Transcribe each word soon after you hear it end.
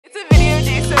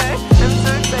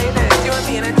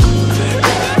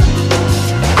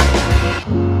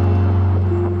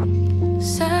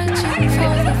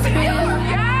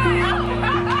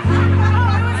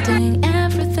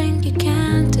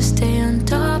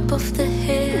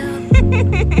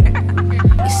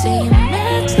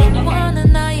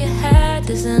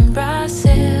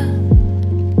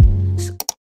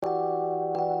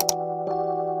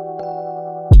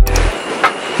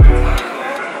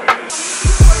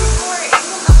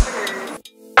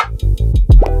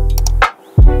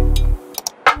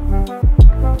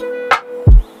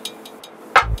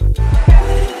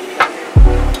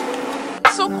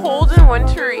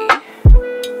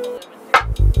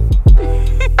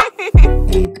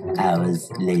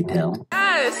hours later.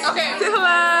 Yes. Okay. Hello.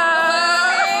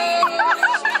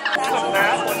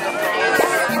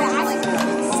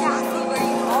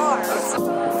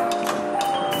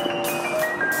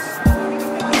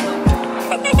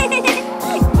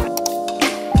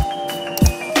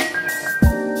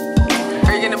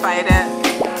 Are you gonna bite it?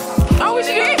 Oh, we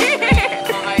should do it.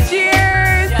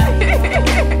 Cheers.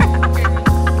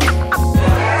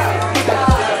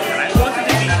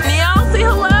 Neil, say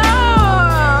hello.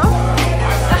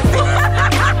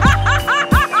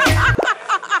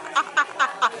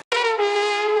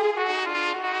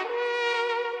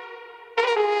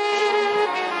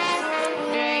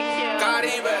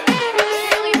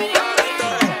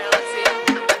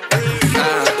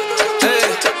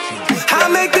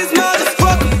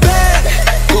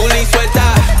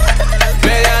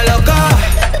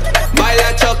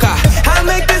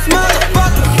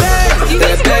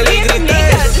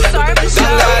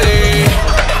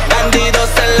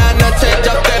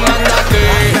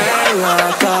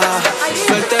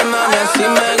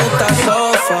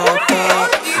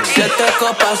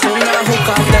 Copas, una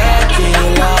juca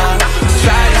tequila.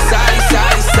 Sal, sal,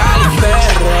 sal, sal,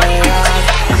 perrea.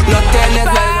 No tienes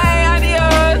Bye,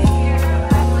 adios.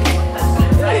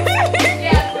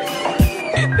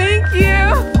 Thank you.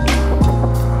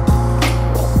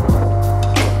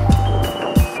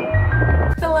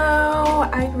 Hello.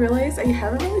 I realized I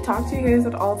haven't really talked to you guys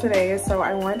at all today, so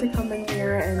I wanted to come in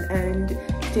here and end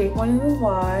day one of the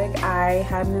vlog. I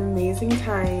had an amazing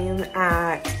time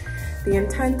at the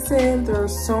intensive. There were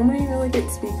so many really good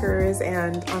speakers,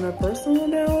 and on a personal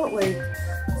note, like,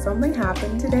 something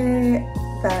happened today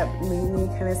that made me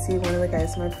kind of see one of the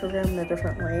guys in my program in a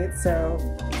different light. So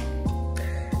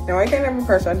now I kind of have a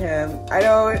crush on him. I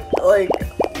know, like,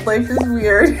 life is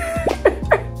weird.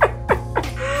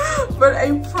 But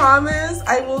I promise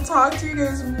I will talk to you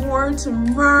guys more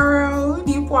tomorrow.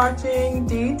 Keep watching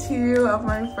day 2 of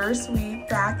my first week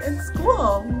back at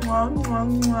school. Mwah, mwah,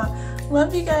 mwah.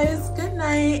 Love you guys. Good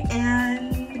night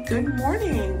and good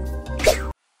morning.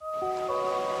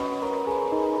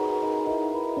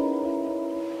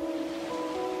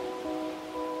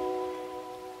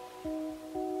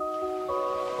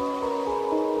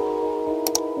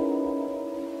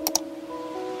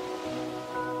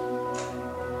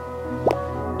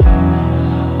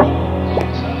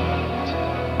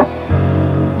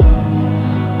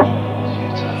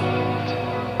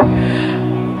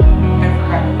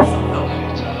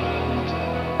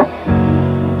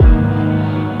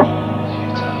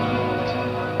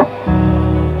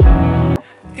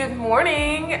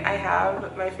 I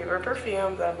have my favorite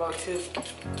perfume that I'm about to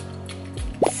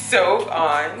soak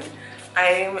on.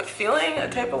 I'm feeling a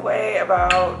type of way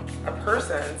about a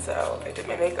person, so I did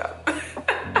my makeup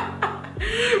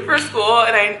for school,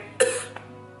 and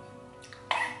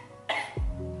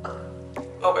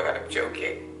oh my god, I'm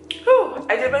joking. Whew.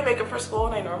 I did my makeup for school,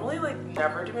 and I normally like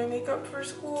never do my makeup for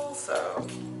school, so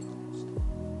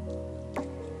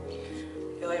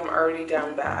I feel like I'm already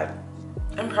down bad.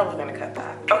 I'm probably gonna cut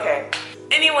that. Okay.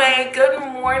 Anyway, good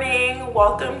morning.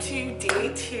 Welcome to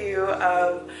day 2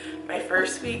 of my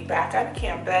first week back on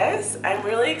campus. I'm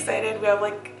really excited. We have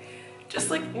just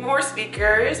more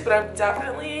speakers, but I'm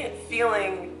definitely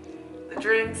feeling the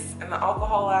drinks and the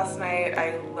alcohol last night.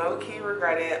 I low-key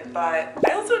regret it, but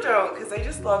I also don't, because I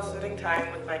just love spending time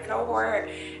with my cohort,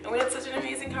 and we had such an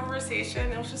amazing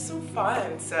conversation. It was just so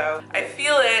fun. So I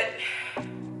feel it.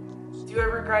 Do I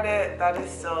regret it? That is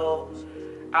still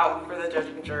out for the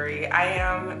judging jury. I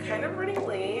am kind of running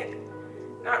late.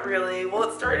 Not really. Well,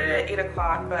 it started at 8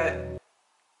 o'clock, but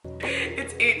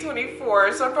it's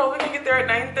 8:24, so I'm probably gonna get there at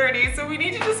 9:30, so we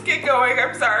need to just get going.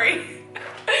 I'm sorry.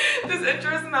 This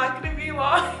intro is not gonna be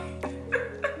long.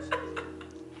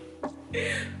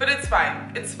 But it's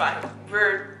fine. It's fine.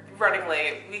 We're running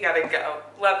late. We gotta go.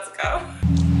 Let's go.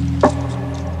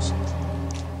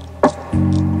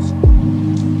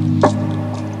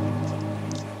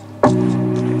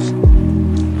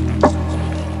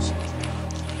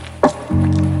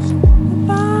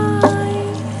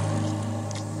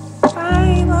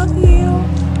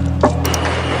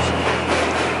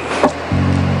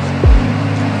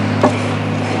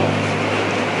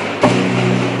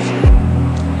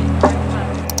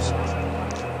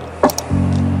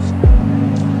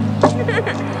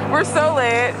 We're so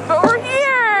late, but we're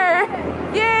here!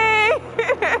 Yay!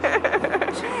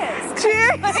 Cheers!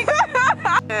 Cheers!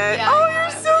 Yeah, oh,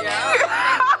 you're so cute!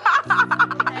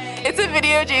 It's a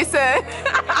video, Jason.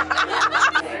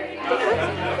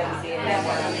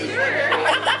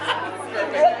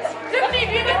 Tiffany,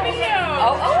 do the video!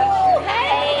 Oh,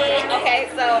 hey! Okay,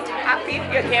 so I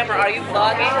peeped your camera. Are you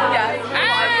vlogging? Yes,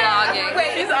 I'm vlogging.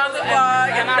 Wait, she's on the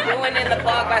in the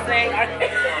vlog by saying,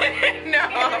 No.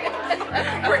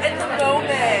 We're in the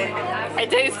moment. it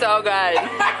tastes so good.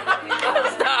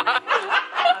 Stop.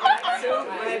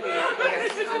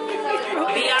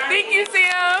 Thank you,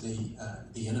 Sam.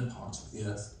 The inner part of the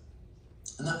earth,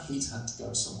 and that heat had to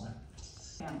go somewhere.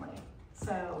 Family.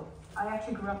 So I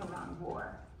actually grew up around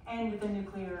war and the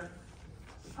nuclear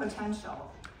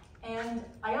potential. And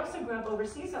I also grew up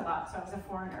overseas a lot, so I was a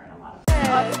foreigner in a lot of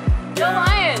The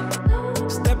lion.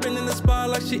 Stepping in the spot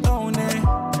like she own it.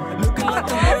 Looking like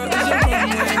the world is your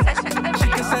own. She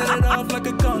can set it off like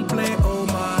a gunplay. Oh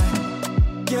my,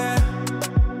 yeah.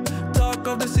 Talk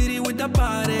of the city with the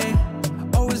body.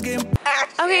 Always getting.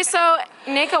 Okay, so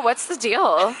Nika, what's the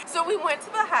deal? So we went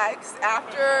to the Hex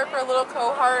after for a little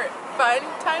cohort fun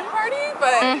time party,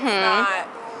 but it's not.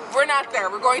 We're not there.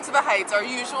 We're going to the Heights, our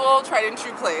usual tried and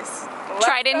true place.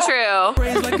 Tried and true.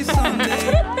 Like it's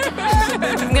Sunday.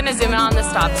 I'm gonna zoom in on the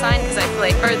stop sign because I feel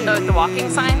like, or the walking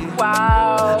sign.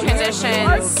 Wow.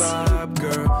 Transitions. Vibe,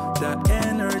 girl, that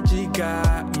energy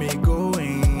got me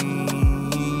going.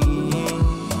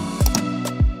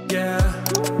 Yeah,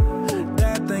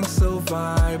 that thing's so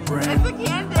vibrant. It's the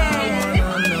candy. I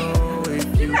wanna know if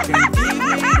you can give me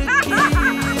the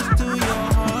keys to your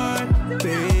heart,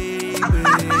 baby.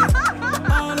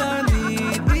 All I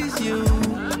need is you.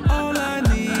 All I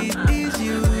need is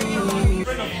you.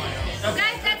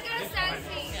 Guys, let's go to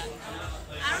Sassy.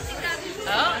 I don't think that'd be cool.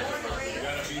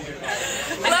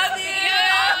 Love you.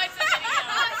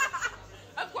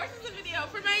 Of course, it's a video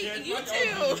for my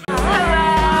YouTube.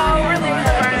 Hello, we're leaving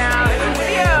the burn out. It's a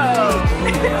video.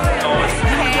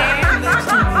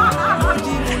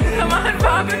 Come on,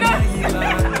 Papa.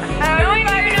 I don't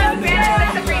even know the band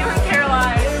except for you from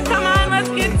Caroline. Come on, let's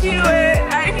get to it.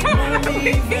 I can't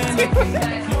wait to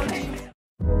it.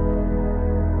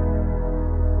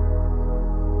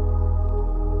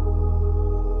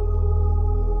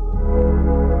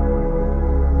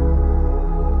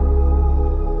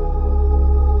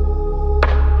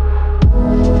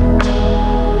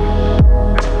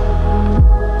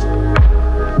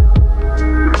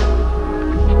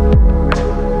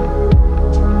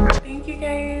 Thank you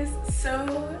guys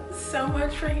so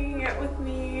much for hanging out with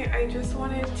me. I just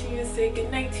wanted to say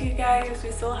goodnight to you guys.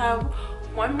 We still have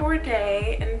one more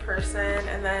day in person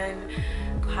and then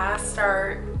class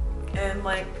start in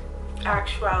like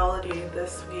actuality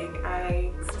this week.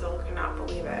 I still cannot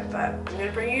believe it, but I'm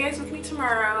gonna bring you guys with me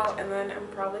tomorrow and then I'm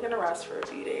probably gonna rest for a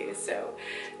few days. So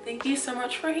thank you so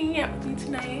much for hanging out with me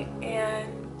tonight,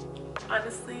 and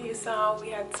honestly, you saw we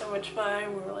had so much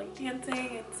fun. We were like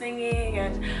dancing and singing,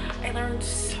 and I learned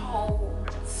so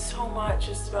much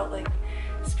just about like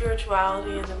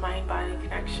spirituality and the mind-body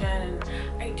connection, and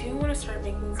I do want to start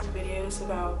making some videos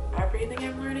about everything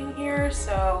I'm learning here,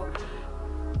 so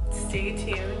stay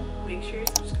tuned, make sure you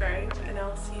subscribe, and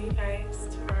I'll see you guys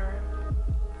tomorrow.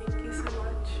 Thank you so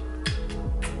much.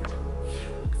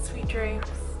 Sweet dreams,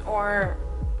 or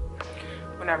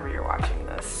whenever you're watching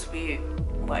this, sweet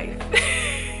life.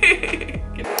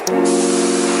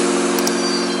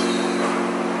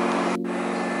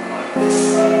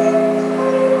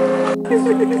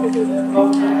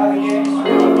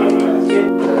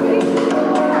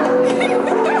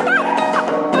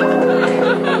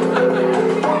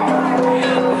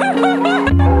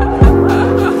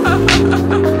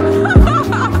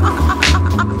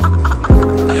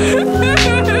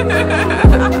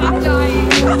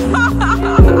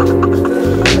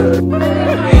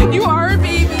 You are a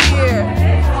baby.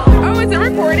 Oh, is it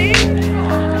recording?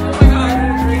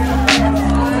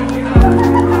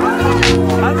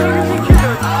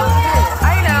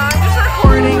 I know, I'm just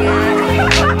recording it.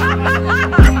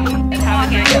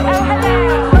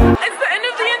 It's the end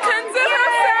of the intensive. How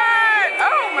sad.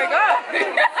 Oh my god.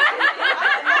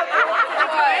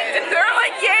 They're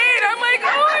like, yay, and I'm like,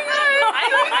 oh my god.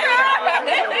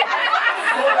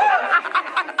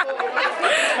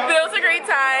 But it was a great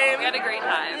time. We had a great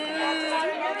time.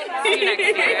 See you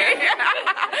next year.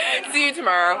 See you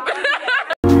tomorrow.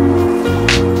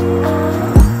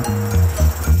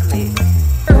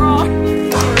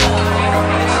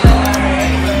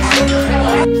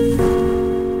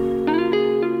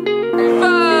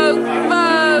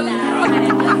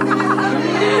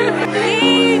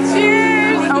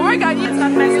 Cheers! Oh my god, it's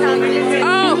not nice.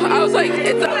 Oh, I was like,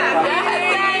 it's a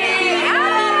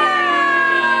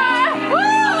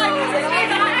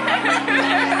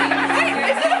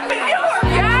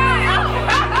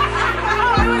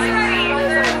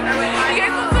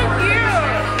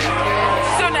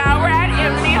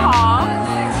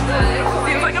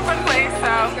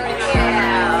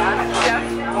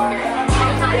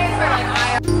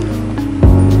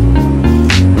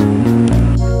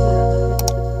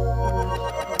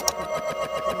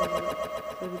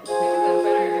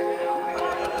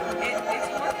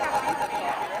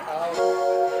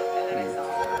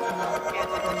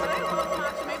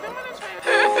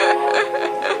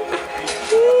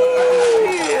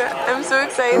I'm so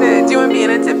excited. Do you want to be in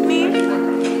a Tiffany?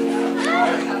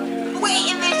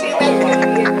 Wait, and there's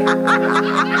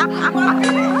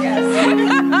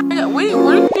Wait,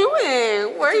 what are you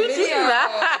doing? Why are you doing that?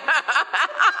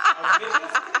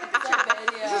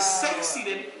 This is sexy,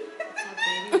 dude.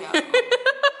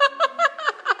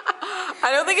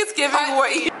 I don't think it's giving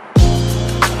what you.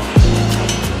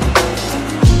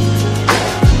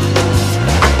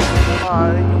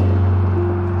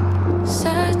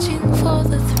 Searching for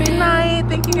the thrill. Good night.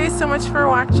 Thank you guys so much for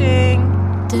watching.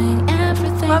 Doing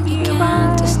everything Love you. you can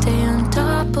Bye. to stay on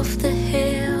top of the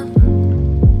hill.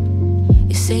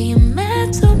 You say you